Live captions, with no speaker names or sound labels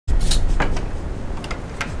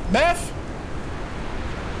Beth?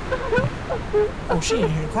 Oh, she in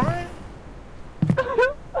here crying?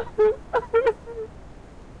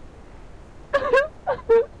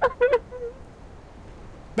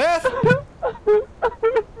 Beth?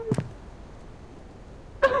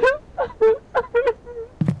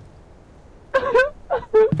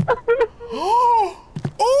 Oh!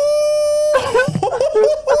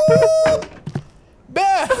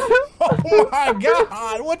 Beth! Oh my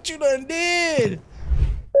God! What you done did?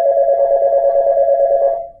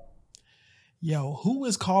 Yo, who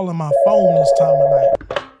is calling my phone this time of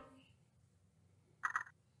night?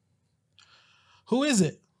 Who is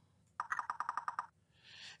it?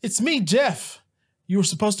 It's me, Jeff. You were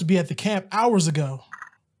supposed to be at the camp hours ago.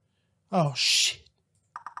 Oh, shit.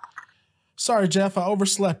 Sorry, Jeff, I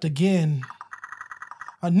overslept again.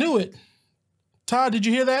 I knew it. Todd, did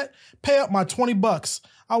you hear that? Pay up my 20 bucks.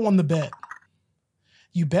 I won the bet.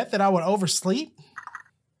 You bet that I would oversleep?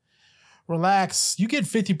 Relax, you get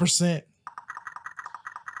 50%.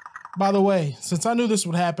 By the way, since I knew this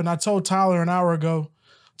would happen, I told Tyler an hour ago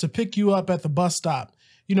to pick you up at the bus stop.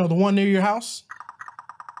 You know, the one near your house?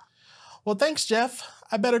 Well, thanks, Jeff.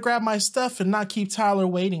 I better grab my stuff and not keep Tyler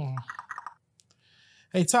waiting.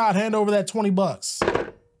 Hey, Todd, hand over that 20 bucks.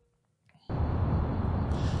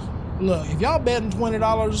 Look, if y'all betting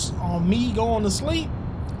 $20 on me going to sleep,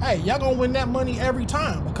 hey, y'all gonna win that money every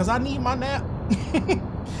time because I need my nap.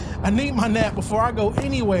 I need my nap before I go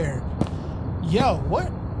anywhere. Yo, what?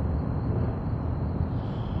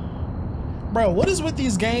 Bro, what is with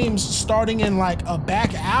these games starting in like a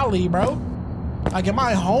back alley, bro? Like, am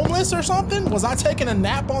I homeless or something? Was I taking a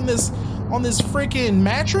nap on this freaking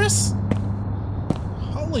mattress?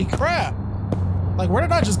 Holy crap. Like, where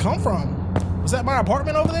did I just come from? Was that my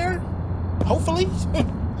apartment over there? Hopefully.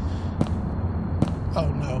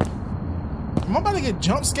 Oh no. Am I about to get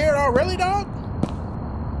jump scared already, dog?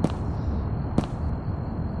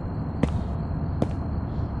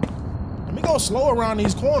 Let me go slow around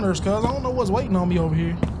these corners, cause I don't know what's waiting on me over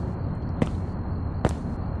here.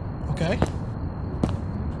 Okay.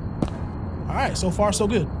 All right, so far so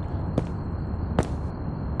good.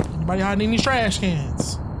 Anybody hiding in these trash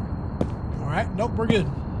cans? All right, nope, we're good.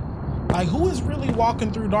 Like, who is really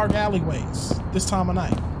walking through dark alleyways this time of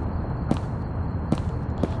night?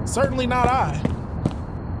 Certainly not I.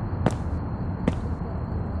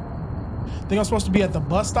 Think I'm supposed to be at the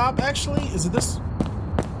bus stop, actually? Is it this?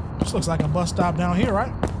 This looks like a bus stop down here,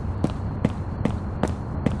 right?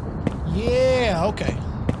 Yeah, okay.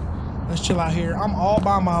 Let's chill out here. I'm all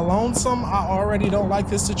by my lonesome. I already don't like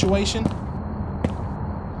this situation.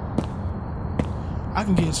 I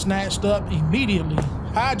can get snatched up immediately.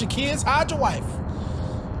 Hide your kids, hide your wife.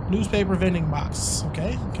 Newspaper vending box.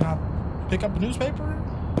 Okay, can I pick up a newspaper?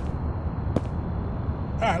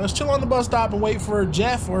 All right, let's chill on the bus stop and wait for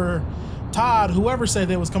Jeff or Todd, whoever said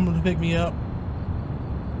they was coming to pick me up.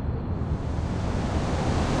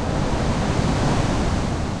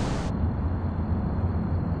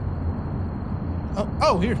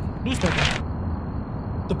 Oh, here, newspaper.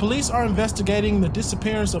 The police are investigating the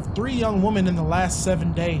disappearance of 3 young women in the last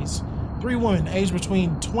 7 days. 3 women aged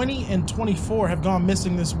between 20 and 24 have gone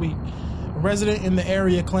missing this week. A resident in the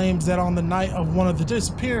area claims that on the night of one of the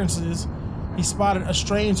disappearances, he spotted a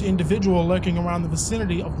strange individual lurking around the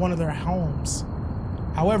vicinity of one of their homes.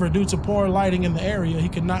 However, due to poor lighting in the area, he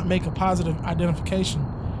could not make a positive identification.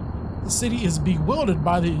 The city is bewildered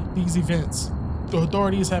by these events. The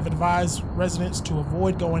authorities have advised residents to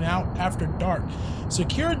avoid going out after dark,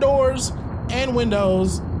 secure doors and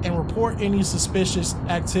windows, and report any suspicious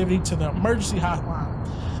activity to the emergency hotline.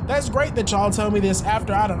 That's great that y'all tell me this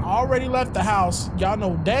after I done already left the house. Y'all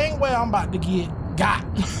know dang well I'm about to get got.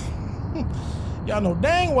 Y'all know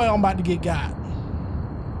dang well I'm about to get got.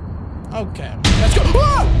 Okay, let's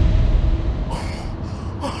go.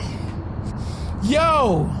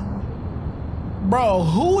 Yo, bro,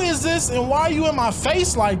 who is this and why are you in my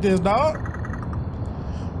face like this, dog?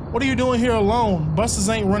 What are you doing here alone? Buses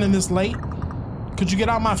ain't running this late. Could you get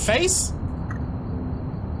out my face?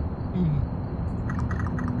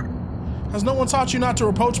 Has no one taught you not to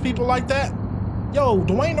approach people like that? Yo,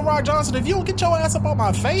 Dwayne The Rock Johnson, if you don't get your ass up on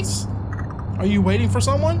my face, are you waiting for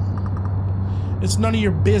someone? It's none of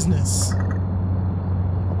your business.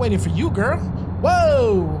 I'm waiting for you, girl.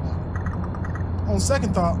 Whoa! On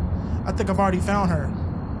second thought, I think I've already found her.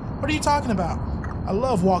 What are you talking about? I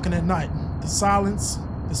love walking at night. The silence,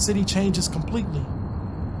 the city changes completely.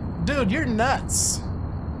 Dude, you're nuts.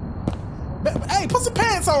 Hey, put some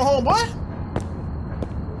pants on, homeboy.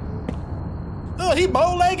 Oh, he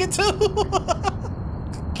bow-legged too?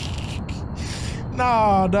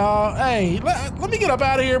 Nah, dog. Hey, let me get up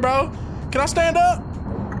out of here, bro. Can I stand up?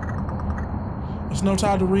 There's no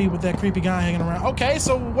time to read with that creepy guy hanging around. Okay,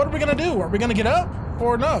 so what are we gonna do? Are we gonna get up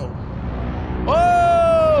or no?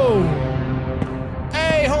 Whoa!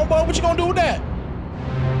 Hey, homeboy, what you gonna do with that?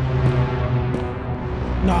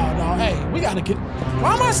 No, hey, we gotta get...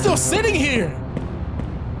 Why am I still sitting here?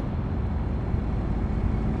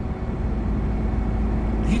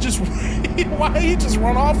 He just... Why did he just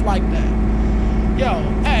run off like that? Yo,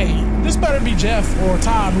 hey, this better be Jeff or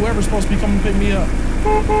Todd, whoever's supposed to be coming to pick me up.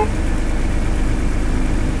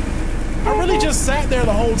 I really just sat there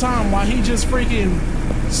the whole time while he just freaking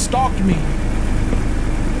stalked me.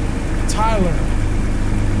 Tyler.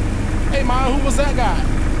 Hey, Maya, who was that guy?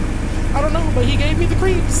 I don't know, but he gave me the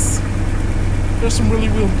creeps. There's some really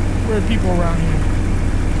weird people around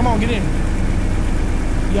here. Come on, get in.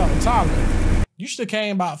 Yo, Tyler, you should have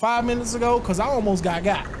came about 5 minutes ago because I almost got.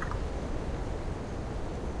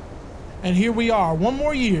 And here we are, one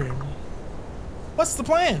more year. What's the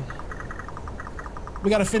plan? We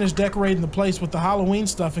gotta finish decorating the place with the Halloween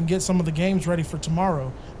stuff and get some of the games ready for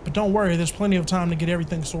tomorrow. But don't worry, there's plenty of time to get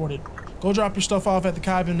everything sorted. Go drop your stuff off at the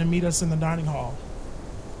cabin and meet us in the dining hall.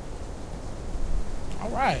 All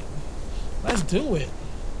right, let's do it.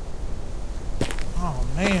 Oh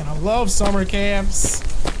man, I love summer camps.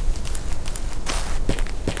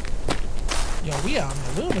 Yo, we out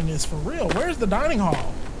in the wilderness for real. Where's the dining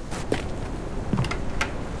hall?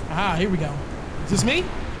 Ah, here we go. Is this me?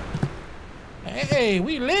 Hey,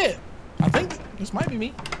 we lit. I think this might be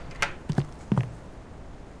me.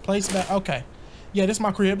 Place back. Okay. Yeah, this is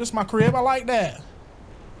my crib. This is my crib. I like that.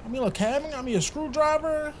 Got me a little cabin. Got me a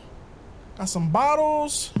screwdriver. Got some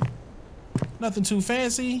bottles. Nothing too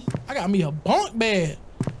fancy. I got me a bunk bed.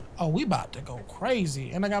 Oh, we about to go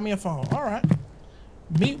crazy. And I got me a phone. All right.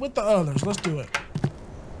 Meet with the others. Let's do it.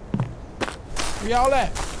 Where y'all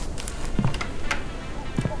at?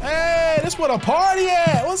 Hey, this what a party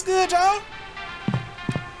at. What's good, y'all?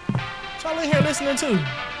 Y'all in here listening to?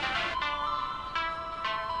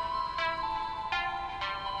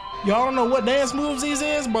 Y'all don't know what dance moves these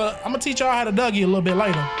is, but I'm gonna teach y'all how to Dougie a little bit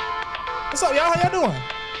later. What's up, y'all? How y'all doing?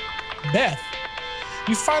 Beth,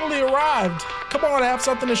 you finally arrived. Come on, I have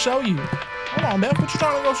something to show you. Hold on, Beth, what you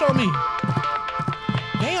trying to go show me?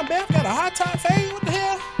 Damn, Beth got a hot top fade? What the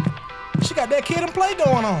hell? She got that kid and play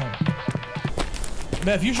going on.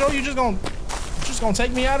 Beth, you sure you just gonna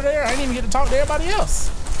take me out of there? I ain't even get to talk to everybody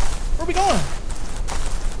else. Where we going?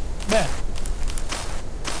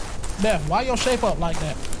 Beth, why your shape up like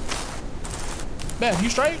that? Beth, you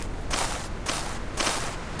straight?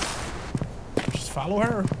 Just follow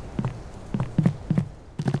her.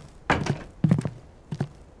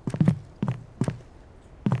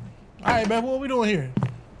 All right, Beth, what are we doing here?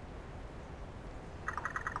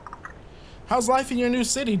 How's life in your new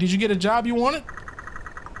city? Did you get a job you wanted?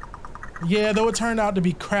 Yeah, though it turned out to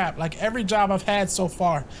be crap, like every job I've had so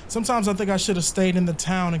far. Sometimes I think I should have stayed in the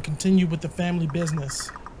town and continued with the family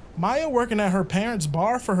business. Maya working at her parents'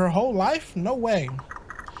 bar for her whole life? No way.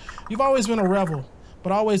 You've always been a rebel,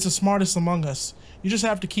 but always the smartest among us. You just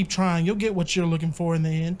have to keep trying. You'll get what you're looking for in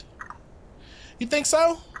the end. You think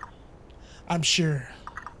so? I'm sure.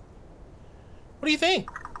 What do you think?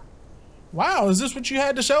 Wow, is this what you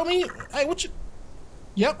had to show me? Hey, what you...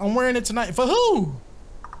 Yep, I'm wearing it tonight. For who?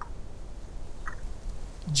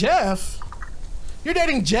 Jeff? You're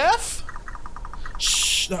dating Jeff?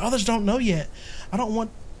 Shh, the others don't know yet. I don't want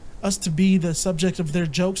us to be the subject of their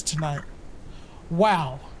jokes tonight.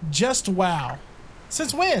 Wow, just wow.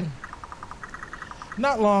 Since when?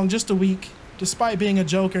 Not long, just a week. Despite being a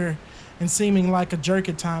joker and seeming like a jerk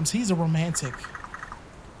at times, he's a romantic.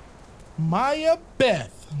 Maya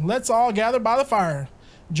Beth, let's all gather by the fire.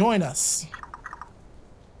 Join us.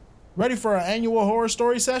 Ready for our annual horror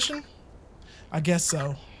story session? I guess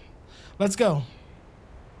so. Let's go.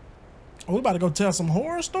 Oh, we about to go tell some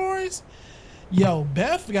horror stories? Yo,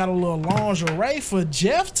 Beth got a little lingerie for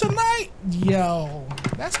Jeff tonight? Yo,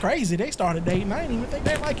 that's crazy. They started dating. I didn't even think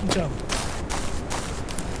they like each other.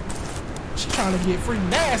 She trying to get free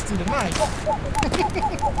nasty tonight.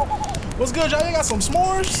 What's good, y'all? You got some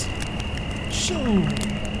s'mores? Shoot.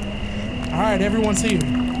 All right, everyone's here.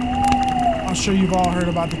 I'm sure you've all heard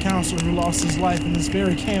about the counselor who lost his life in this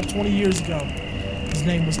very camp 20 years ago. His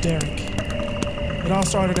name was Derek. It all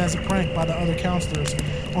started as a prank by the other counselors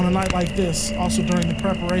on a night like this, also during the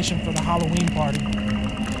preparation for the Halloween party.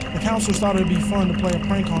 The counselors thought it would be fun to play a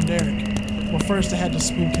prank on Derek, but first they had to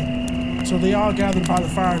spook him. So they all gathered by the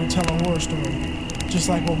fire to tell a horror story, just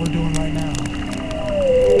like what we're doing right now.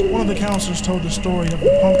 One of the counselors told the story of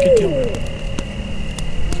the pumpkin killer.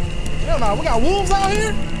 Hell no, we got wolves out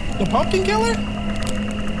here? The pumpkin killer?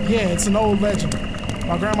 Yeah, it's an old legend.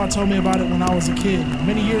 My grandma told me about it when I was a kid,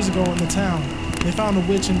 many years ago in the town. They found the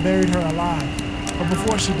witch and buried her alive. But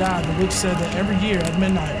before she died, the witch said that every year at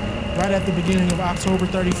midnight, right at the beginning of October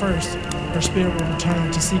 31st, her spirit will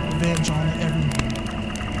return to seek revenge on everyone.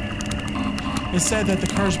 It's said that the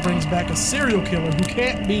curse brings back a serial killer who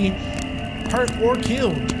can't be hurt or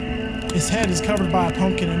killed. His head is covered by a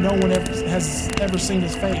pumpkin and no one has ever seen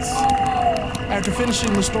his face. After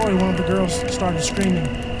finishing the story, one of the girls started screaming,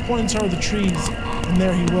 pointing toward the trees, and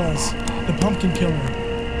there he was, the pumpkin killer,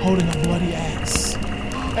 holding a bloody axe.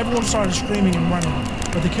 Everyone started screaming and running,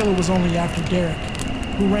 but the killer was only after Derek,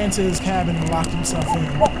 who ran to his cabin and locked himself in.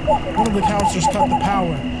 One of the counselors cut the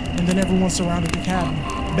power, and then everyone surrounded the cabin,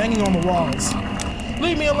 banging on the walls.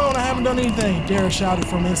 "Leave me alone, I haven't done anything," Derek shouted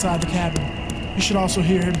from inside the cabin. You should also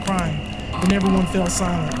hear him crying, and everyone fell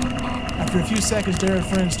silent. After a few seconds, Derek's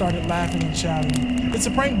friends started laughing and shouting, "It's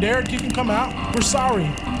a prank, Derek, you can come out, we're sorry."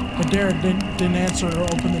 But Derek didn't answer or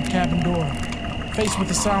open the cabin door. Faced with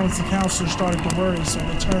the silence, the counselors started to worry, so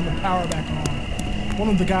they turned the power back on. One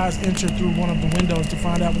of the guys entered through one of the windows to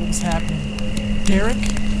find out what was happening. Derek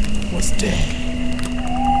was dead.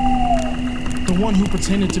 The one who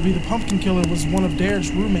pretended to be the pumpkin killer was one of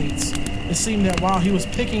Derek's roommates. It seemed that while he was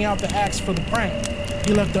picking out the axe for the prank,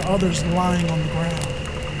 he left the others lying on the ground.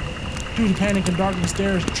 Due to panic and darkness,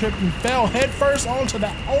 Derek tripped and fell headfirst onto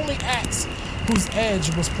the only axe whose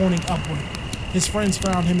edge was pointing upward. His friends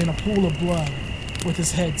found him in a pool of blood with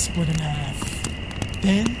his head split in half.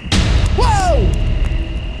 Then, whoa!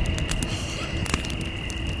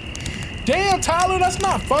 Damn, Tyler, that's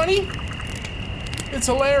not funny. It's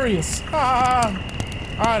hilarious. All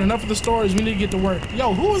right, enough of the stories. We need to get to work.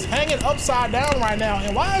 Yo, who is hanging upside down right now?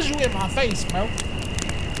 And why is you in my face, bro?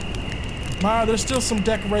 Maya, there's still some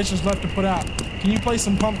decorations left to put out. Can you place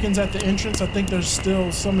some pumpkins at the entrance? I think there's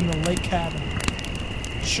still some in the lake cabin.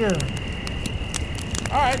 Sure.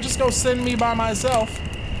 All right, just go send me by myself.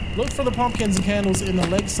 Look for the pumpkins and candles in the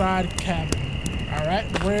lakeside cabin. All right,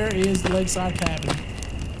 where is the lakeside cabin?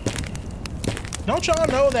 Don't y'all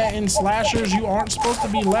know that in slashers you aren't supposed to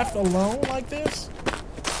be left alone like this?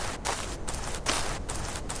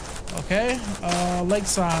 Okay,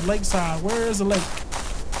 lakeside, where is the lake?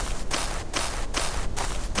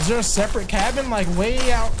 Is there a separate cabin like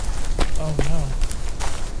way out? Oh no.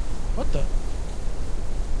 What the?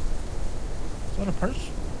 Is that a person?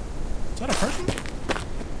 Is that a person?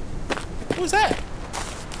 Who is that?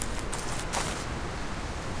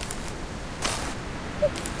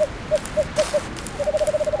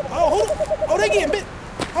 Oh, they getting bit.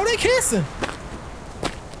 Oh, they kissing.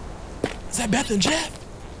 Is that Beth and Jeff?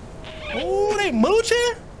 Oh, they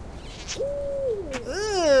mooching?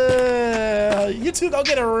 You two go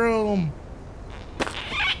get a room.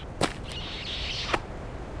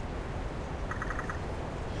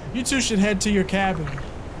 You two should head to your cabin.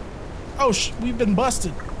 Oh, we've been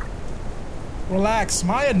busted. Relax,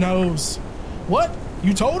 Maya knows. What?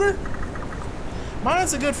 You told her?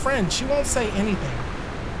 Maya's a good friend. She won't say anything.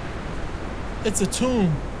 It's a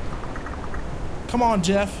tomb. Come on,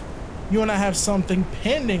 Jeff. You and I have something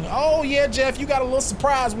pending. Oh, yeah, Jeff, you got a little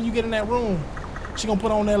surprise when you get in that room. She gonna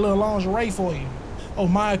put on that little lingerie for you. Oh,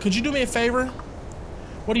 Maya, could you do me a favor?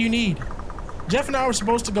 What do you need? Jeff and I were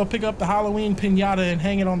supposed to go pick up the Halloween piñata and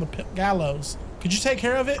hang it on the gallows. Could you take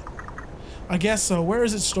care of it? I guess so. Where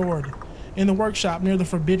is it stored? In the workshop near the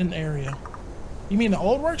forbidden area. You mean the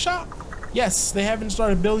old workshop? Yes, they haven't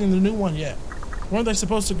started building the new one yet. Weren't they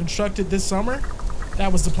supposed to construct it this summer?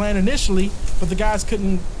 That was the plan initially, but the guys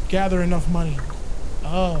couldn't gather enough money.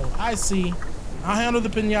 Oh, I see. I'll handle the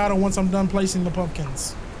piñata once I'm done placing the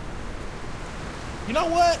pumpkins. You know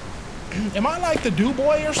what? Am I like the do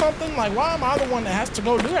boy or something? Like, why am I the one that has to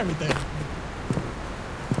go do everything?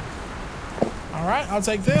 All right, I'll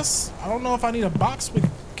take this. I don't know if I need a box with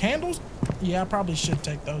candles. Yeah, I probably should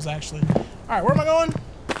take those actually. All right, where am I going?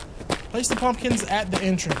 Place the pumpkins at the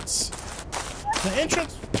entrance. The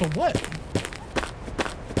entrance to what?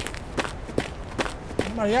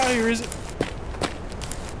 Nobody out here, is it?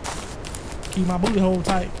 Keep my booty hole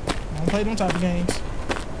tight. I don't play them type of games.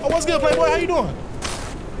 Oh, what's good, Playboy? How you doing?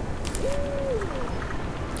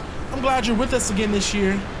 I'm glad you're with us again this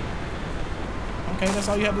year. Okay, that's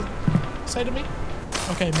all you have to say to me?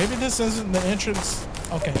 Okay, maybe this isn't the entrance.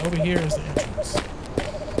 Okay, over here is the entrance.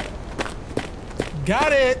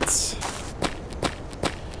 Got it.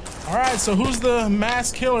 All right, so who's the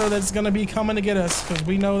mass killer that's gonna be coming to get us? Because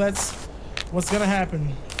we know that's what's gonna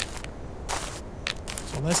happen.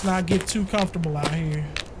 So let's not get too comfortable out here.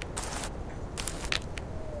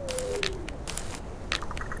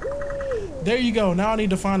 There you go. Now I need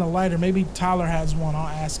to find a lighter. Maybe Tyler has one. I'll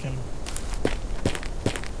ask him.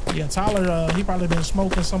 Yeah, Tyler, he probably been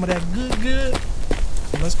smoking some of that good.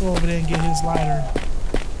 let's go over there and get his lighter.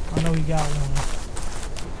 I know he got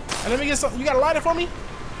one. And let me get some. You got a lighter for me?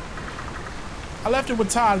 I left it with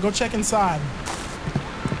Todd. Go check inside.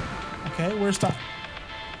 Okay, where's Todd?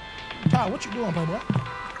 Todd, what you doing, playboy?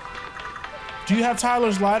 Do you have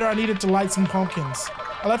Tyler's lighter? I needed to light some pumpkins.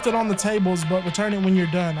 I left it on the tables, but return it when you're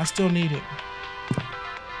done. I still need it.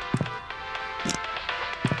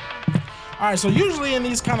 All right, so usually in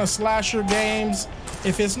these kind of slasher games,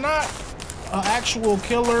 if it's not an actual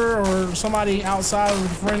killer or somebody outside of the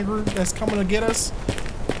friend group that's coming to get us,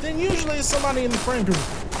 then usually it's somebody in the friend group.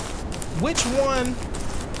 Which one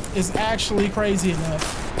is actually crazy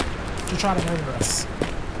enough to try to murder us?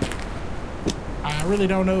 I really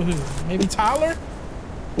don't know who. Maybe Tyler?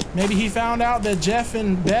 Maybe he found out that Jeff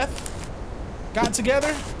and Beth got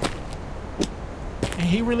together and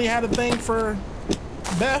he really had a thing for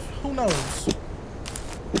Beth? Who knows?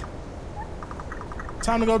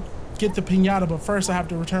 Time to go get the piñata, but first I have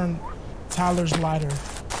to return Tyler's lighter.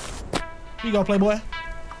 Here you go, playboy.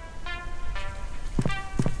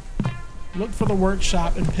 Look for the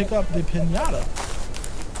workshop and pick up the piñata.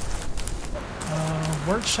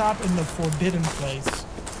 Workshop in the forbidden place.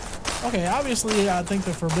 Okay, obviously I think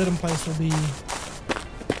the forbidden place will be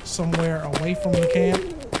somewhere away from the camp,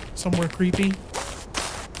 somewhere creepy.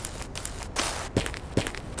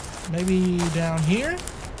 Maybe down here?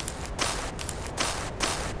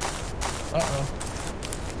 Uh-oh.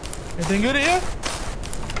 Anything good here?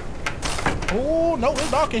 Oh, no, it's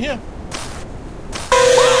dark in here.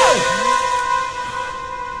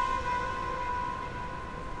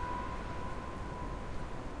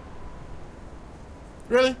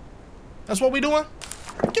 Really? That's what we doing?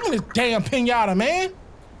 Give me this damn piñata, man.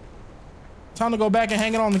 Time to go back and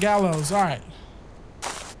hang it on the gallows. All right.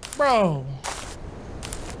 Bro.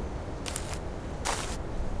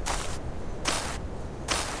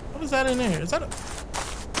 What is that in there? Is that a...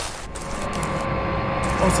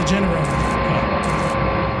 Oh, it's a generator.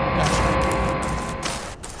 Okay.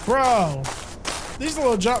 Gotcha. Bro. These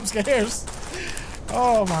little jump scares.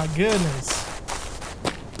 Oh my goodness.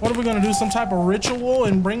 What are we gonna do? Some type of ritual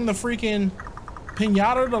and bring the freaking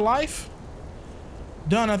piñata to life?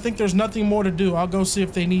 Done. I think there's nothing more to do. I'll go see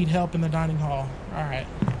if they need help in the dining hall. All right.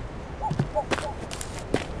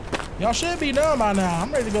 Y'all should be done by now.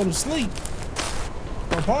 I'm ready to go to sleep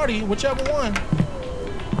or party, whichever one.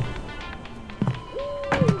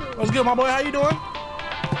 What's good, my boy? How you doing?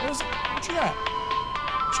 What you got?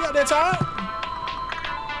 What you got there, Todd?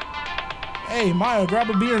 Hey, Maya, grab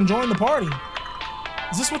a beer and join the party.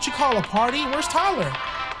 Is this what you call a party? Where's Tyler?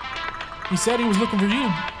 He said he was looking for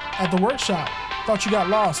you at the workshop. Thought you got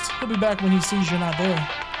lost. He'll be back when he sees you're not there.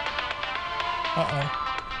 Uh-oh.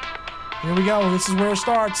 Here we go. This is where it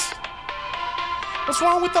starts. What's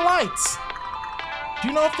wrong with the lights? Do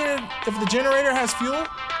you know if the generator has fuel?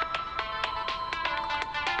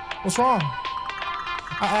 What's wrong?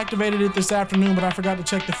 I activated it this afternoon, but I forgot to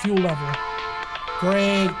check the fuel level.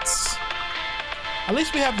 Great. At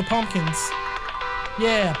least we have the pumpkins.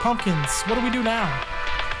 Yeah, pumpkins. What do we do now?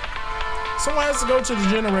 Someone has to go to the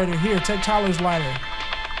generator. Here, take Tyler's lighter.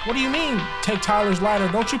 What do you mean, take Tyler's lighter?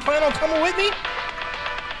 Don't you plan on coming with me?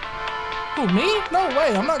 Who, me? No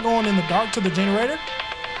way. I'm not going in the dark to the generator.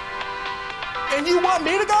 And you want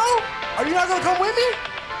me to go? Are you not going to come with me?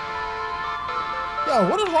 Yo,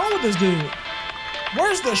 what is wrong with this dude?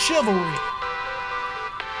 Where's the chivalry?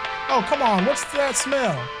 Oh, come on. What's that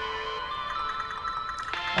smell?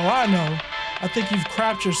 Oh, I know. I think you've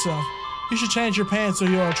crapped yourself. You should change your pants so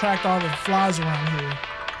you'll attract all the flies around here.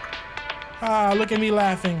 Ah, look at me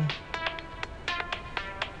laughing.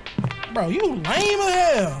 Bro, you lame as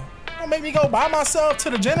hell. Don't make me go by myself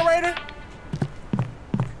to the generator.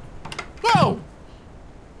 Whoa!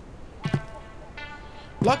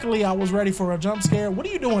 Luckily, I was ready for a jump scare. What are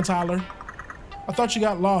you doing, Tyler? I thought you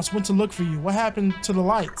got lost. Went to look for you. What happened to the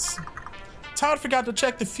lights? Todd forgot to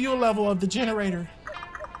check the fuel level of the generator.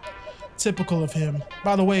 Typical of him.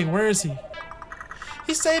 By the way, where is he?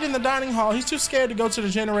 He stayed in the dining hall. He's too scared to go to the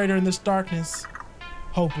generator in this darkness.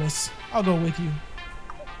 Hopeless. I'll go with you.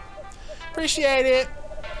 Appreciate it.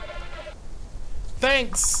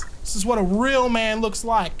 Thanks. This is what a real man looks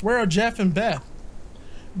like. Where are Jeff and Beth?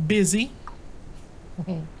 Busy.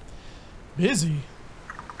 Busy?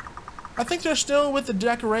 I think they're still with the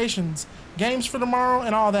decorations, games for tomorrow,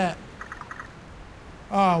 and all that.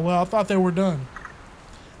 Oh, well, I thought they were done.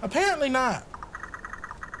 Apparently not.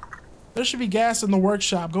 There should be gas in the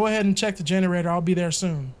workshop. Go ahead and check the generator. I'll be there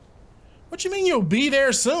soon. What you mean you'll be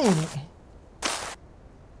there soon?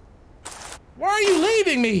 Why are you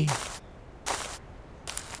leaving me?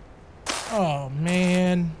 Oh,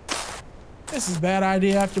 man. This is bad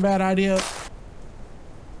idea after bad idea.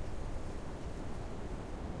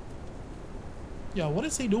 Yo, what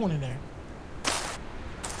is he doing in there?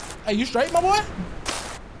 Hey, you straight, my boy?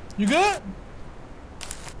 You good?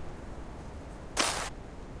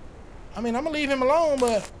 I mean, I'm gonna leave him alone,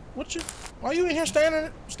 but why you in here staring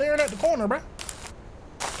at the corner, bruh?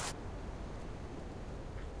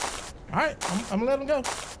 All right, I'm gonna let him go.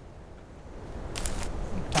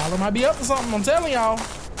 Tyler might be up to something, I'm telling y'all.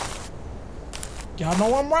 Y'all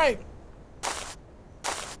know I'm right.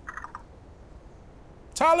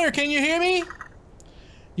 Tyler, can you hear me?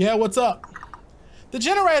 Yeah, what's up? The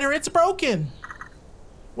generator, it's broken.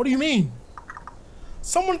 What do you mean?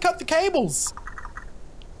 Someone cut the cables.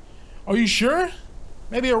 Are you sure?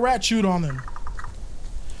 Maybe a rat chewed on them.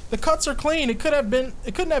 The cuts are clean. It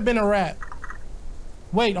couldn't have been a rat.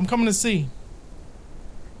 Wait, I'm coming to see.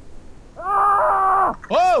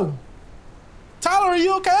 Whoa! Tyler, are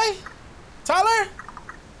you okay? Tyler?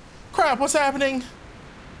 Crap, what's happening?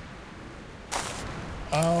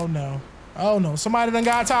 Oh no. Oh no, somebody done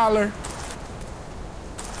got Tyler.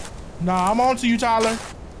 Nah, I'm on to you, Tyler.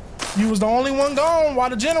 You was the only one gone while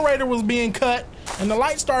the generator was being cut and the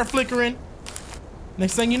light started flickering.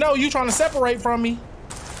 Next thing you know, you trying to separate from me.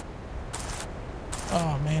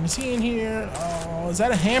 Oh man, is he in here? Oh, is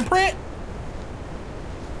that a handprint?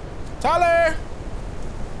 Tyler!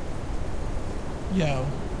 Yo.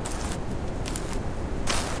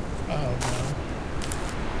 Oh no.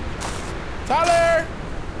 Tyler!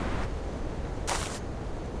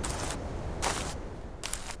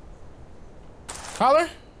 Tyler?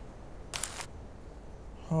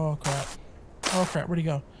 Oh crap. Oh crap, where'd he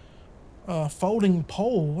go? Folding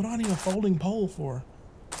pole. What do I need a folding pole for?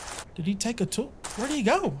 Did he take a tool? Where'd he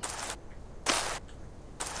go?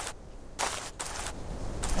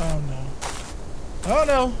 Oh no. Oh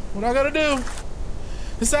no, what I gotta do?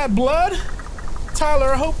 Is that blood?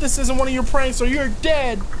 Tyler, I hope this isn't one of your pranks or you're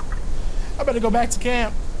dead. I better go back to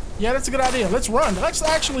camp. Yeah, that's a good idea. Let's run. Let's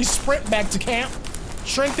actually sprint back to camp.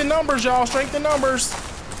 Strength in numbers, y'all. Strength in numbers.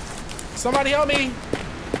 Somebody help me.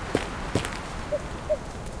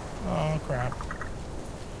 Oh, crap.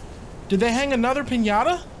 Did they hang another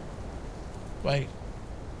piñata? Wait.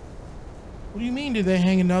 What do you mean, did they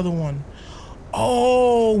hang another one?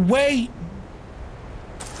 Oh, wait.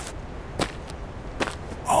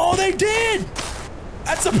 Oh, they did.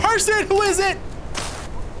 That's a person. Who is it?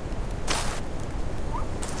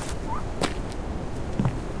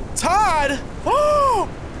 Todd. Oh,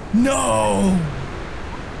 no.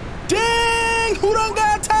 Dang. Who done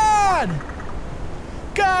got Todd?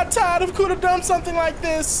 God, Todd, if could have done something like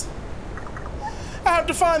this. I have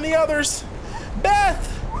to find the others. Beth.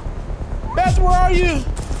 Beth, where are you?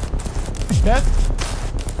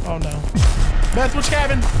 Beth? Oh, no. Beth, which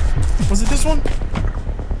cabin? Was it this one?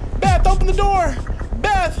 Beth, open the door!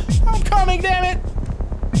 Beth, I'm coming, damn it!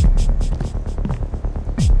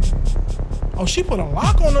 Oh, she put a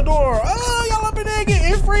lock on the door. Oh, y'all up in there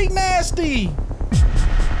getting freak nasty.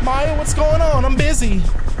 Maya, what's going on? I'm busy.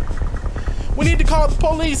 We need to call the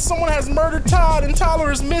police. Someone has murdered Todd and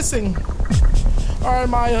Tyler is missing. All right,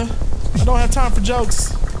 Maya, I don't have time for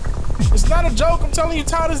jokes. It's not a joke. I'm telling you,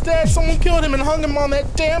 Todd is dead. Someone killed him and hung him on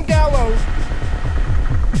that damn gallows.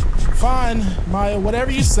 Fine, Maya,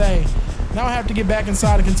 whatever you say. Now I have to get back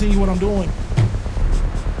inside and continue what I'm doing.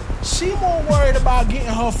 She more worried about getting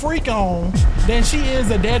her freak on than she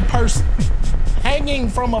is a dead person hanging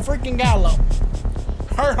from a freaking gallows.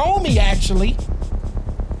 Her homie, actually.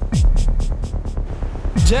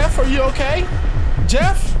 Jeff, are you okay?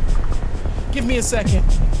 Jeff? Give me a second.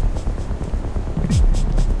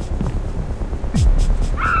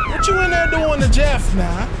 What you in there doing to Jeff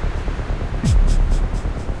now?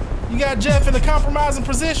 You got Jeff in a compromising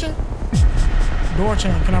position? Door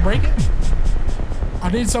chain, can I break it? I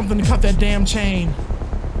need something to cut that damn chain.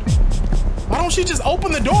 Why don't she just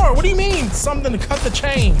open the door? What do you mean, something to cut the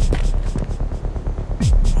chain?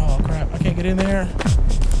 Oh crap, I can't get in there.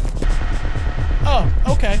 Oh,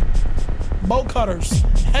 okay. Bolt cutters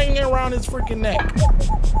hanging around his freaking neck.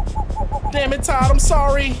 Damn it, Todd, I'm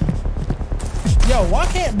sorry. Yo, why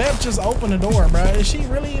can't Beth just open the door, bro? Is she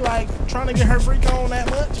really like trying to get her freak on that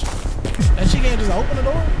much? And she can't just open the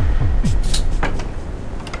door?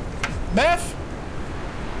 Beth?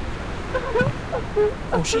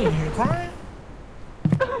 Oh, she in here crying?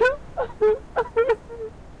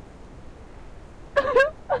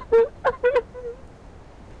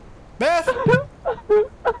 Beth?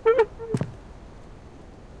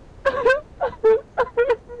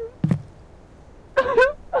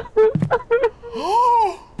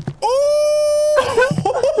 Oh!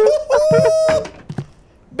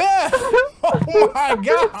 Beth! Oh my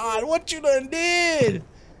God! What you done did?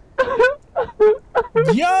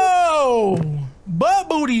 Yo! Butt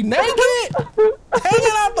booty naked?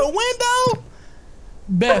 Hanging out the window?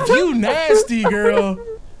 Beth, you nasty, girl.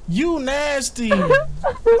 You nasty.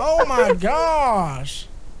 Oh my gosh.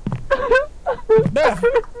 Beth,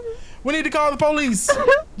 we need to call the police.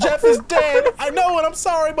 Jeff is dead. I know it. I'm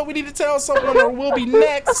sorry, but we need to tell someone or we'll be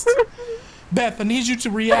next. Beth, I need you to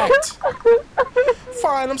react.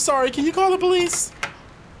 Fine, I'm sorry. Can you call the police?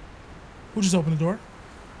 Who just opened the door?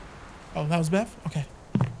 Oh, that was Beth? Okay.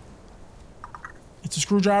 It's a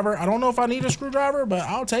screwdriver. I don't know if I need a screwdriver, but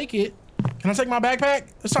I'll take it. Can I take my backpack?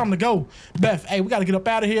 It's time to go. Beth, hey, we got to get up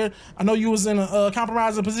out of here. I know you was in a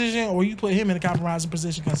compromising position, or you put him in a compromising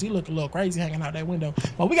position because he looked a little crazy hanging out that window.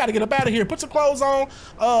 But we got to get up out of here. Put some clothes on.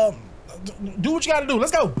 Do what you got to do.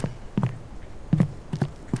 Let's go.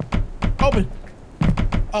 Open.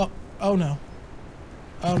 Oh no.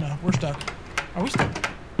 Oh no, we're stuck. Are we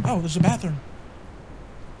stuck? Oh, there's a bathroom.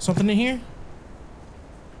 Something in here?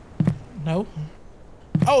 No.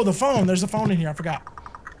 Oh, the phone. There's a phone in here. I forgot.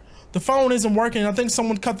 The phone isn't working. I think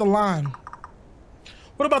someone cut the line.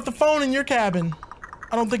 What about the phone in your cabin?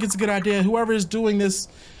 I don't think it's a good idea. Whoever is doing this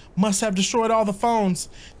must have destroyed all the phones.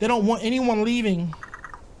 They don't want anyone leaving.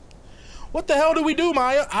 What the hell do we do,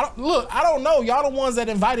 Maya? Look, I don't know. Y'all the ones that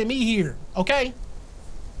invited me here, okay?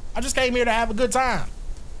 I just came here to have a good time.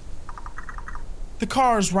 The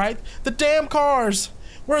cars, right? The damn cars.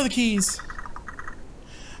 Where are the keys?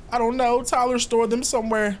 I don't know. Tyler stored them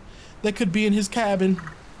somewhere. They could be in his cabin.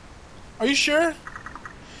 Are you sure?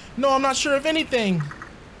 No, I'm not sure of anything.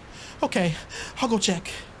 Okay, I'll go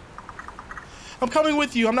check. I'm coming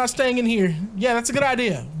with you. I'm not staying in here. Yeah, that's a good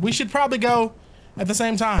idea. We should probably go at the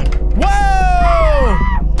same time. Whoa!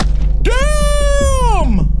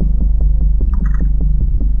 Damn!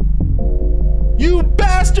 You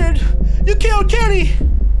bastard! You killed Kenny!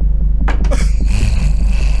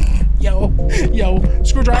 Yo,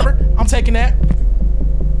 screwdriver. I'm taking that.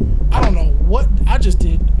 I don't know what I just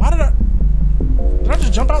did. Why did I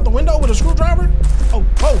just jump out the window with a screwdriver? Oh,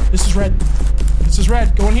 this is red. This is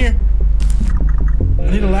red. Go in here. I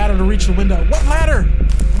need a ladder to reach the window. What ladder?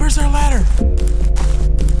 Where's their ladder?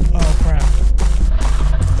 Oh, crap.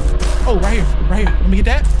 Oh, right here. Right here. Let me get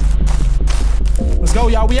that. Let's go,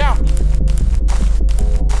 y'all. We out.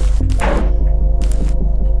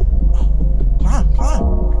 Climb.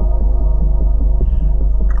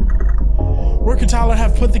 Where could Tyler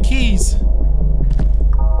have put the keys?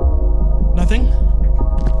 Nothing.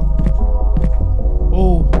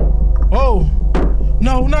 Oh.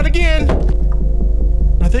 No, not again.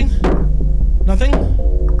 Nothing.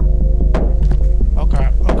 Oh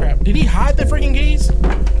crap. Did he hide the freaking keys?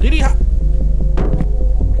 Did he hide?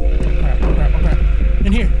 Oh crap.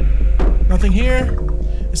 In here. Nothing here.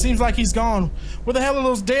 It seems like he's gone. Where the hell are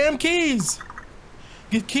those damn keys?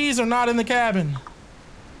 The keys are not in the cabin.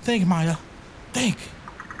 Think, Maya. Think.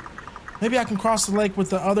 Maybe I can cross the lake with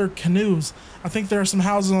the other canoes. I think there are some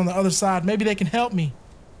houses on the other side. Maybe they can help me.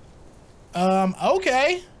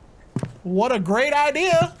 Okay. What a great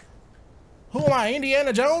idea. Who am I,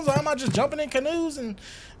 Indiana Jones? Or am I just jumping in canoes and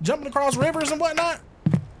jumping across rivers and whatnot?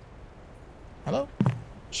 Hello?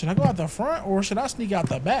 Should I go out the front or should I sneak out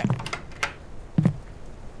the back?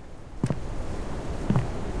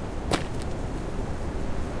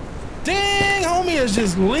 Dang, homie is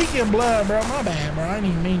just leaking blood, bro. My bad, bro. I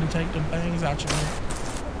didn't even mean to take them things out your head.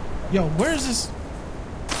 Yo, where's this?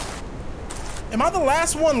 Am I the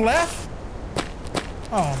last one left?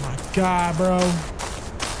 Oh my God, bro.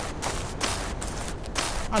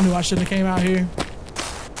 I knew I shouldn't have came out here.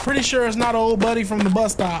 Pretty sure it's not an old buddy from the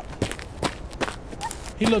bus stop.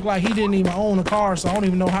 He looked like he didn't even own a car, so I don't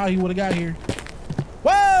even know how he would have got here.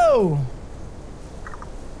 Whoa!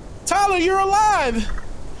 Tyler, you're alive!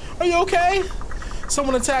 Are you okay?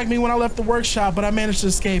 Someone attacked me when I left the workshop, but I managed to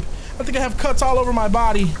escape. I think I have cuts all over my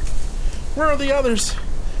body. Where are the others?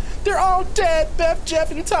 They're all dead, Beth,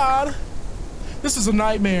 Jeff, and Todd. This is a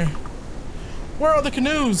nightmare. Where are the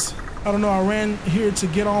canoes? I don't know. I ran here to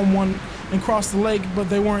get on one and cross the lake, but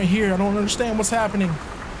they weren't here. I don't understand what's happening.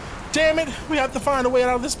 Damn it. We have to find a way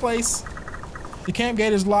out of this place. The camp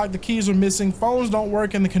gate is locked. The keys are missing. Phones don't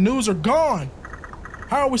work, and the canoes are gone.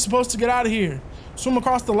 How are we supposed to get out of here? Swim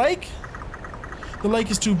across the lake? The lake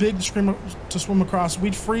is too big to swim across.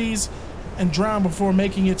 We'd freeze and drown before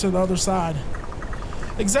making it to the other side.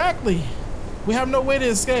 Exactly. We have no way to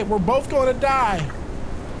escape. We're both going to die.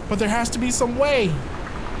 But there has to be some way.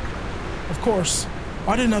 Of course.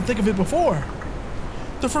 Why didn't I think of it before?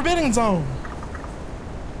 The Forbidden Zone.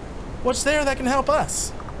 What's there that can help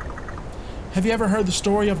us? Have you ever heard the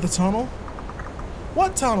story of the tunnel?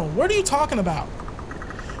 What tunnel? What are you talking about?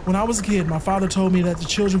 When I was a kid, my father told me that the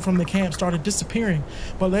children from the camp started disappearing,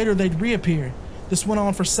 but later they'd reappear. This went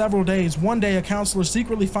on for several days. One day, a counselor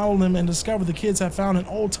secretly followed them and discovered the kids had found an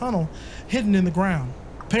old tunnel hidden in the ground.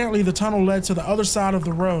 Apparently, the tunnel led to the other side of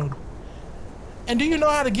the road. And do you know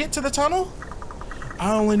how to get to the tunnel?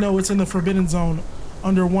 I only know it's in the forbidden zone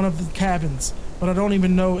under one of the cabins, but I don't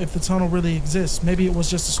even know if the tunnel really exists. Maybe it was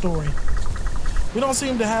just a story. We don't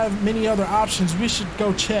seem to have many other options. We should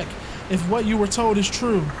go check if what you were told is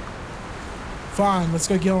true. Fine, let's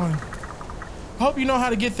get going. I hope you know how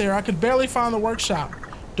to get there. I could barely find the workshop.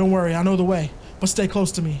 Don't worry, I know the way, but stay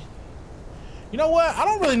close to me. You know what? I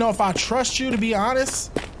don't really know if I trust you, to be honest.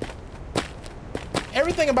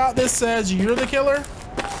 Everything about this says you're the killer.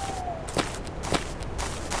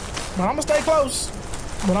 But I'm gonna stay close.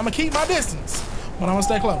 But I'm gonna keep my distance. But I'm gonna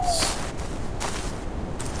stay close.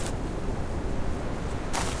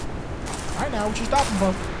 Alright now, what you stopping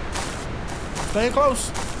for? Staying close.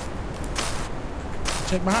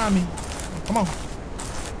 Check behind me. Come on.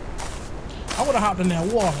 I would have hopped in that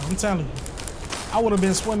water, I'm telling you. I would have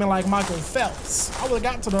been swimming like Michael Phelps. I would have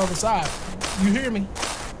got to the other side. You hear me?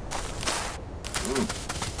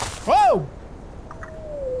 Whoa!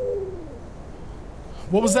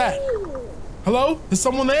 What was that? Hello? Is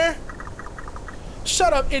someone there?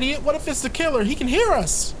 Shut up, idiot. What if it's the killer? He can hear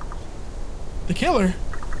us. The killer?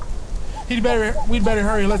 We'd better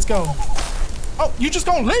hurry. Let's go. Oh, you just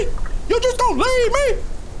gonna leave? You just gonna leave me?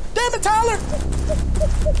 Damn it, Tyler.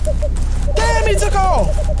 Damn, he took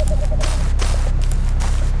off.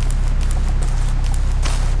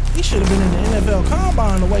 He should have been in the NFL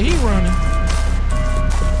Combine the way he running.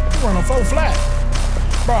 He running full flat.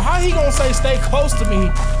 Bro, how he gonna say stay close to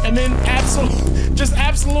me and then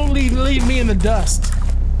absolutely leave me in the dust?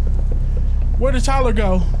 Where did Tyler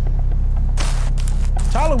go?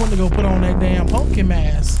 Tyler went to go put on that damn pumpkin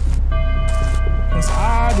mask. Because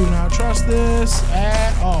I do not trust this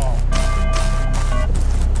at all.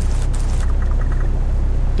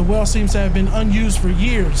 The well seems to have been unused for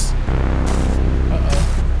years.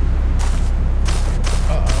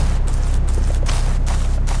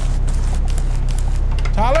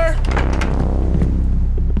 Tyler?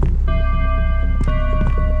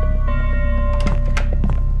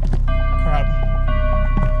 Crap.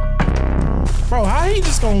 Bro, how he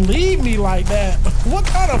just gonna leave me like that? What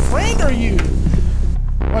kind of friend are you?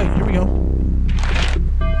 Wait, here we go.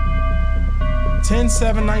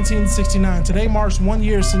 10/7/1969. Today marks 1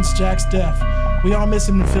 year since Jack's death. We all miss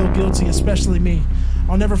him and feel guilty, especially me.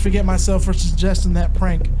 I'll never forget myself for suggesting that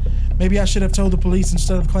prank. Maybe I should have told the police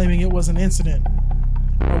instead of claiming it was an incident.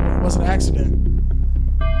 Or was it an accident?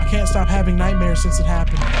 I can't stop having nightmares since it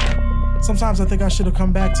happened. Sometimes I think I should have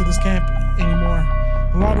come back to this camp anymore.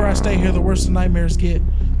 The longer I stay here, the worse the nightmares get.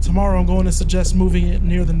 Tomorrow I'm going to suggest moving it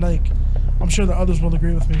near the lake. I'm sure the others will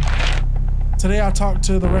agree with me. Today I talked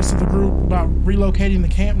to the rest of the group about relocating the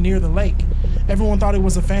camp near the lake. Everyone thought it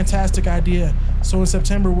was a fantastic idea, so in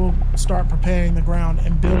September we'll start preparing the ground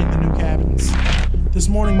and building the new cabins. This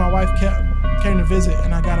morning my wife came to visit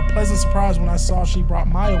and I got a pleasant surprise when I saw she brought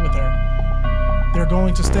Maya with her. They're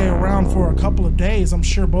going to stay around for a couple of days. I'm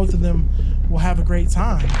sure both of them will have a great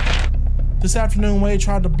time. This afternoon Wade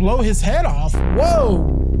tried to blow his head off. Whoa!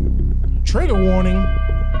 Trigger warning.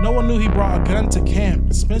 No one knew he brought a gun to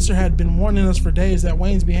camp. Spencer had been warning us for days that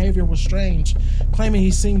Wayne's behavior was strange, claiming he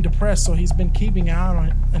seemed depressed, so he's been keeping an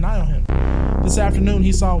eye on him. This afternoon,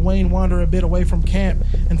 he saw Wayne wander a bit away from camp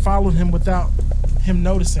and followed him without him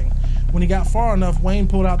noticing. When he got far enough, Wayne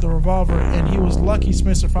pulled out the revolver, and he was lucky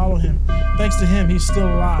Spencer followed him. Thanks to him, he's still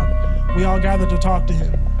alive. We all gathered to talk to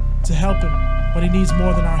him, to help him, but he needs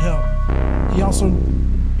more than our help.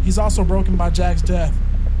 He's also broken by Jack's death,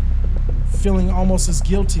 feeling almost as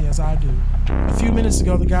guilty as I do. A few minutes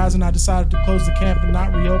ago, the guys and I decided to close the camp and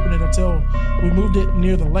not reopen it until we moved it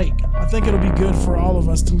near the lake. I think it'll be good for all of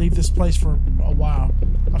us to leave this place for a while.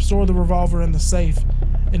 I've stored the revolver in the safe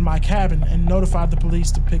in my cabin and notified the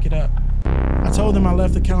police to pick it up. I told them I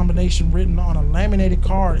left the combination written on a laminated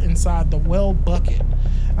card inside the well bucket.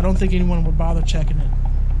 I don't think anyone would bother checking it.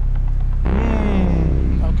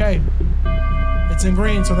 Okay. It's in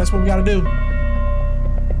green, so that's what we gotta do.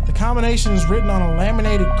 The combination is written on a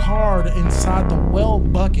laminated card inside the well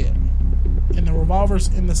bucket, and the revolver's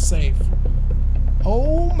in the safe.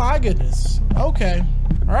 Oh my goodness. Okay.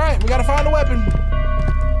 All right, we gotta find a weapon.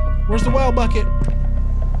 Where's the well bucket?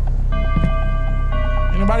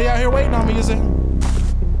 Anybody out here waiting on me, is it?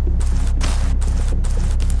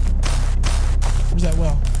 Where's that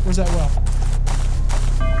well? Where's that well?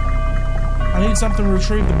 I need something to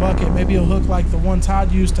retrieve the bucket. Maybe a hook like the one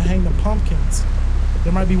Todd used to hang the pumpkins.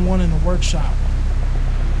 There might be one in the workshop.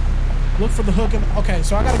 Look for the hook in... Okay,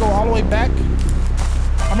 so I gotta go all the way back.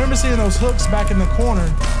 I remember seeing those hooks back in the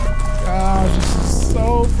corner. gosh, this is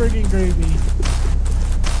so freaking creepy.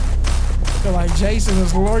 I feel like Jason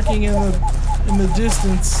is lurking in the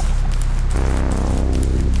distance.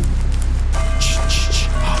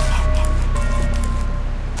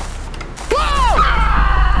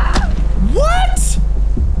 What?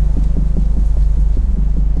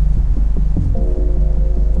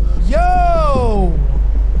 Yo,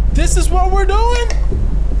 this is what we're doing?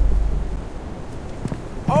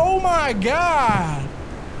 Oh my God.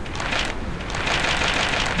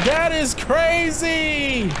 That is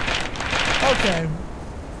crazy. Okay.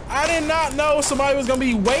 I did not know somebody was gonna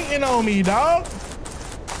be waiting on me, dog.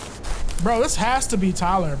 Bro, this has to be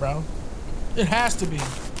Tyler, bro. It has to be.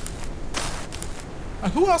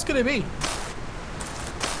 Like, who else could it be?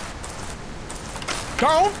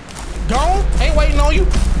 Gone. Gone. Ain't waiting on you.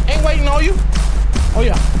 Ain't waiting on you. Oh,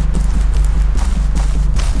 yeah.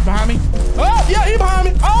 Behind me. Oh, yeah, he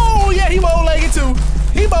behind me. Oh, yeah, he bow-legged too.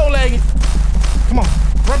 He bow-legged. Come on.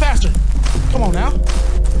 Run faster. Come on now.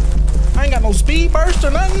 I ain't got no speed burst or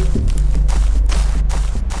nothing.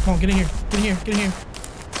 Come on, get in here. Get in here. Get in here.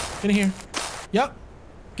 Get in here. Yep.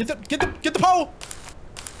 Get the pole.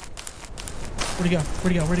 Where'd he go?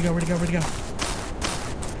 Where'd he go? Where'd he go? Where'd he go? Where'd he go?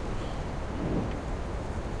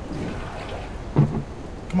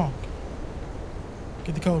 Come on.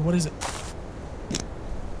 Get the code. What is it?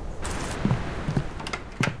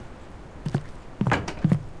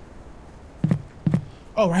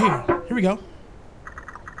 Oh, right here. Here we go.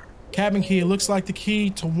 Cabin key. It looks like the key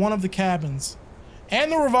to one of the cabins.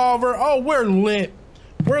 And the revolver. Oh, we're lit.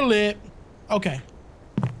 We're lit. Okay.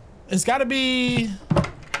 It's got to be... Is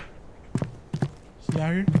he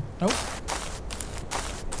out here? Nope.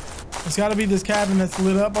 It's got to be this cabin that's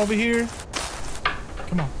lit up over here.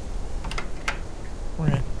 Come on. We're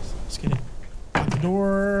in. Let's get in. Lock the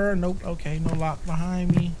door. Nope. Okay. No lock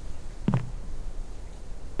behind me.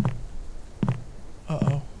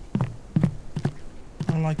 Uh-oh.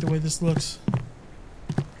 I don't like the way this looks.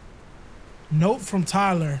 Note from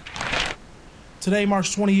Tyler. Today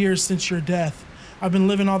marks 20 years since your death. I've been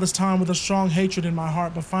living all this time with a strong hatred in my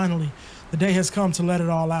heart, but finally, the day has come to let it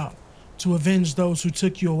all out. To avenge those who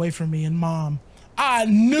took you away from me and Mom. I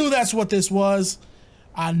knew that's what this was.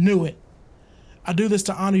 I knew it. I do this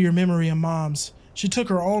to honor your memory and Mom's. She took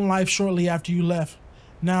her own life shortly after you left.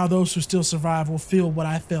 Now those who still survive will feel what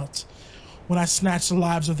I felt. When I snatched the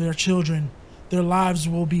lives of their children, their lives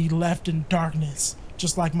will be left in darkness,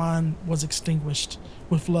 just like mine was extinguished.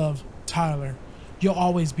 With love, Tyler. You'll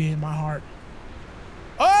always be in my heart.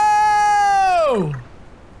 Oh!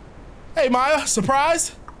 Hey, Maya,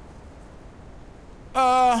 surprise?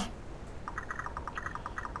 I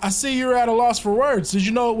see you're at a loss for words. Did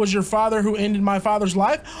you know it was your father who ended my father's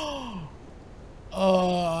life?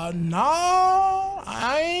 No,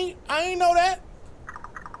 I ain't know that.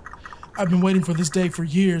 I've been waiting for this day for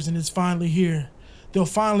years, and it's finally here. They'll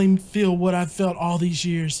finally feel what I've felt all these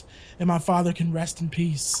years, and my father can rest in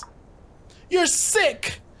peace. You're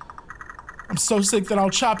sick! I'm so sick that I'll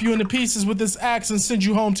chop you into pieces with this axe and send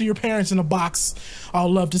you home to your parents in a box.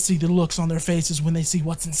 I'll love to see the looks on their faces when they see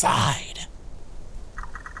what's inside.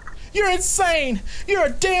 You're insane! You're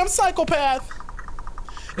a damn psychopath!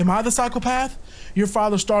 Am I the psychopath? Your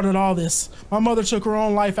father started all this. My mother took her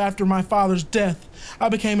own life after my father's death. I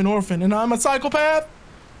became an orphan, and I'm a psychopath?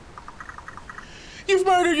 You've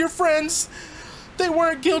murdered your friends. They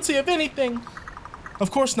weren't guilty of anything.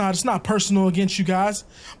 Of course not. It's not personal against you guys,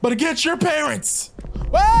 but against your parents.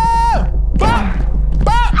 Whoa! Bah!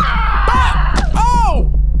 Bah! Bah!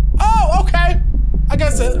 Oh! Oh, okay. I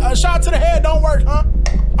guess a shot to the head don't work, huh?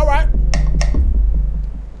 All right.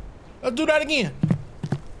 Let's do that again.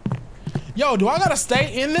 Yo, do I gotta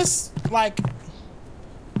stay in this, like,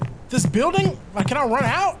 this building? Like, can I run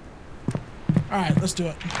out? All right, let's do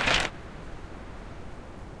it.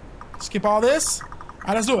 Skip all this. All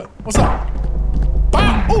right, let's do it. What's up?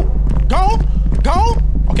 Bam! Ooh! Gone! Gone!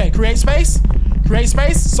 Okay, create space. Create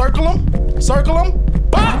space. Circle them. Circle them.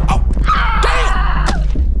 Bam! Oh! Damn!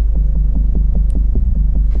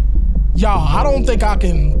 Y'all, I don't think I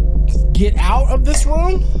can get out of this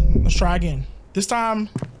room. Let's try again. This time,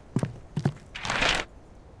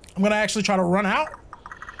 I'm gonna actually try to run out.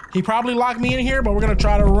 He probably locked me in here, but we're gonna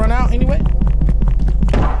try to run out anyway.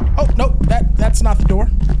 Oh, nope, that's not the door.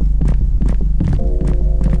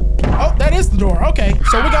 Oh, that is the door. Okay,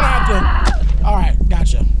 so we're gonna have to. All right,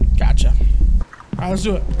 gotcha, gotcha. All right, let's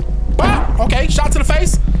do it. Bah! Okay, shot to the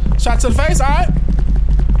face. Shot to the face. All right.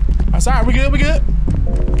 That's all right. We good. We good.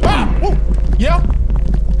 Bah! Ooh. Yeah.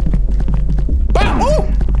 Bah!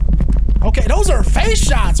 Ooh. Okay, those are face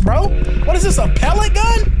shots, bro. What is this? A pellet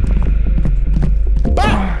gun?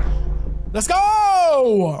 Bah! Let's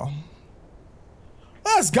go.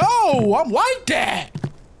 Let's go. I'm like that.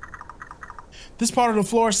 This part of the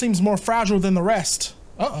floor seems more fragile than the rest.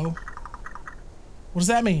 Uh-oh. What does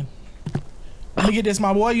that mean? Let me get this,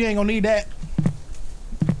 my boy. You ain't gonna need that.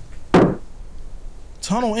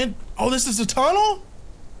 Tunnel in. Oh, this is the tunnel?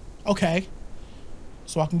 Okay.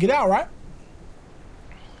 So I can get out, right?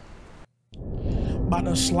 About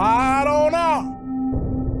to slide on out.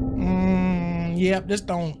 Yep, this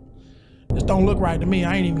don't look right to me.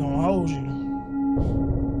 I ain't even gonna hold you.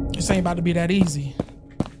 This ain't about to be that easy.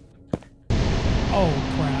 Oh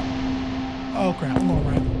crap. Oh crap. I'm going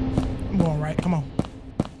right. I'm going right. Come on.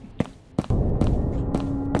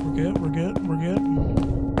 We're good. We're good. We're good.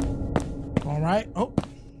 All right. Oh.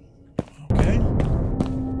 Okay.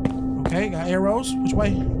 Okay. Got arrows. Which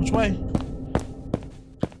way? Which way?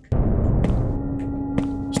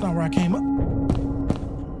 It's not where I came up.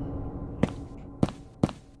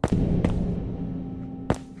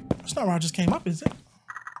 It's not where I just came up, is it?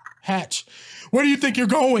 Hatch. Where do you think you're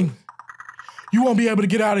going? You won't be able to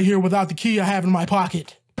get out of here without the key I have in my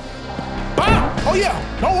pocket. Ah! Oh yeah,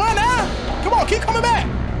 don't run now. Come on, keep coming back.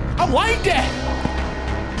 I'm like that.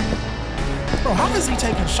 Bro, how is he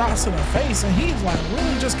taking shots to the face and he's like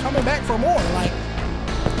really just coming back for more? Like,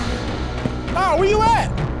 oh, where you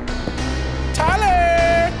at?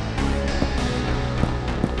 Tyler!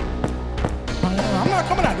 I'm not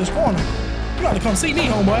coming out this corner. You got to come see me,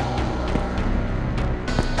 homeboy.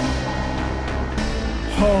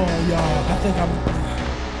 Oh, y'all, I think I'm...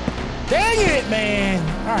 Dang it, man.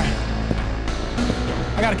 All right.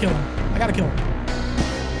 I gotta kill him. I gotta kill him.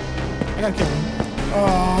 I gotta kill him.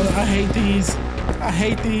 Oh, I hate these. I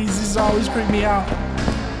hate these. These always creep me out.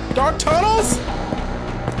 Dark tunnels?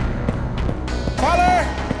 Tyler!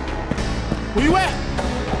 Where you at?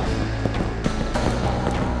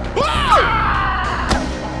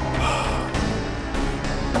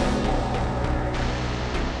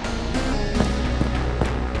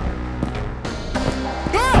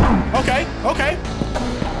 Okay, okay.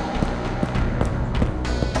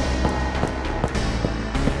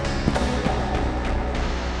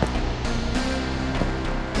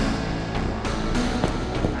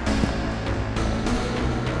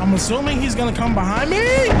 I'm assuming he's gonna come behind me?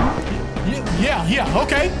 Yeah,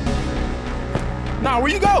 okay. Now,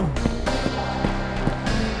 where you go?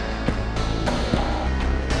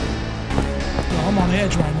 Yo, I'm on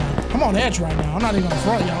edge right now. I'm on edge right now. I'm not even on the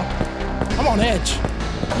front, y'all. I'm on edge.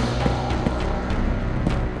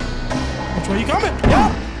 Where you coming?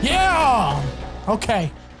 Yeah. Yeah.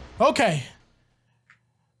 Okay. Okay.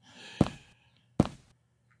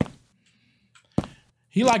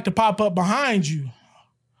 He like to pop up behind you.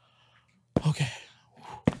 Okay.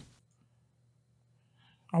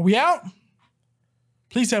 Are we out?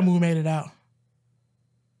 Please tell me we made it out.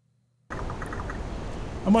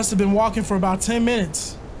 I must have been walking for about 10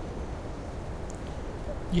 minutes.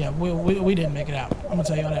 Yeah, we didn't make it out. I'm gonna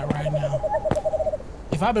tell you all that right now.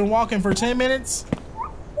 If I've been walking for 10 minutes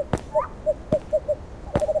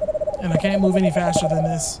and I can't move any faster than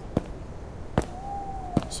this,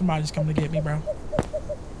 somebody's coming to get me, bro.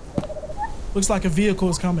 Looks like a vehicle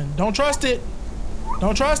is coming. Don't trust it.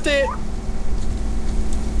 Don't trust it.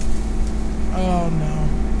 Oh no.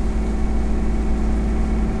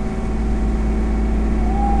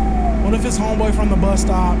 What if it's homeboy from the bus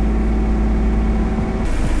stop?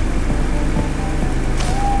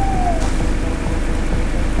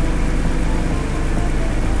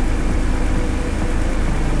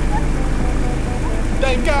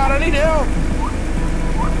 Thank God, I need help.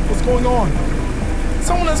 What's going on?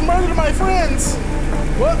 Someone has murdered my friends.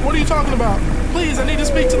 What? What are you talking about? Please, I need to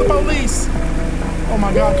speak to the police. Oh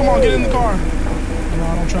my God, come on, get in the car. No,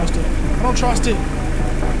 I don't trust it. I don't trust it.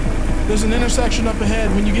 There's an intersection up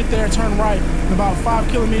ahead. When you get there, turn right. And about 5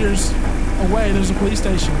 kilometers away, there's a police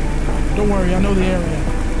station. Don't worry, I know the area.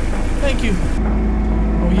 Thank you.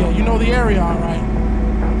 Oh yeah, you know the area, all right.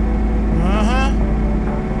 Uh-huh.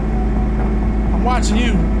 I'm watching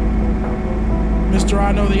you, Mr.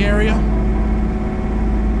 I know the area.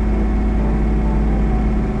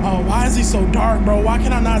 Oh, why is he so dark, bro? Why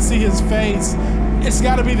can I not see his face? It's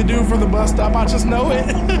gotta be the dude from the bus stop. I just know it.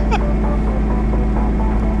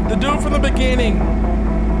 The dude from the beginning. I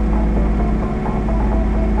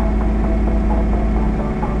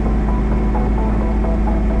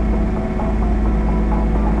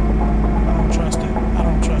don't trust it. I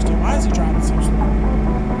don't trust it. Why is he driving so slow?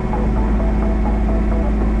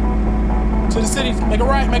 To the city. Make a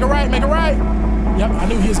right, make a right, make a right. Yep, I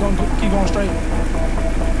knew he was gonna keep going straight.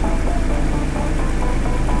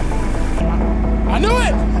 I knew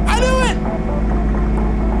it! I knew it!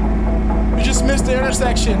 We just missed the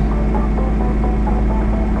intersection.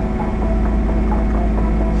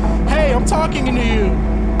 I'm talking to you.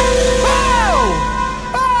 Oh!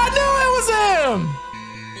 Oh, I knew it was him.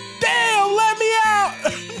 Damn, let me out.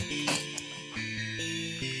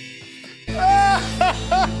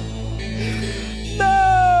 No.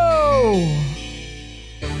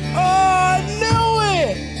 Oh, I knew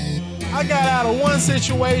it. I got out of one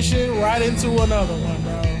situation right into another one,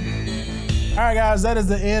 bro. All right, guys, that is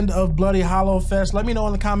the end of Bloody Hollow Fest. Let me know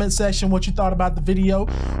in the comment section what you thought about the video.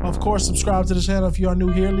 Of course, subscribe to the channel if you are new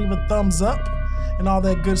here. Leave a thumbs up and all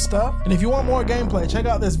that good stuff. And if you want more gameplay, check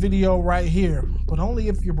out this video right here, but only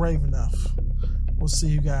if you're brave enough. We'll see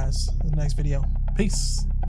you guys in the next video. Peace.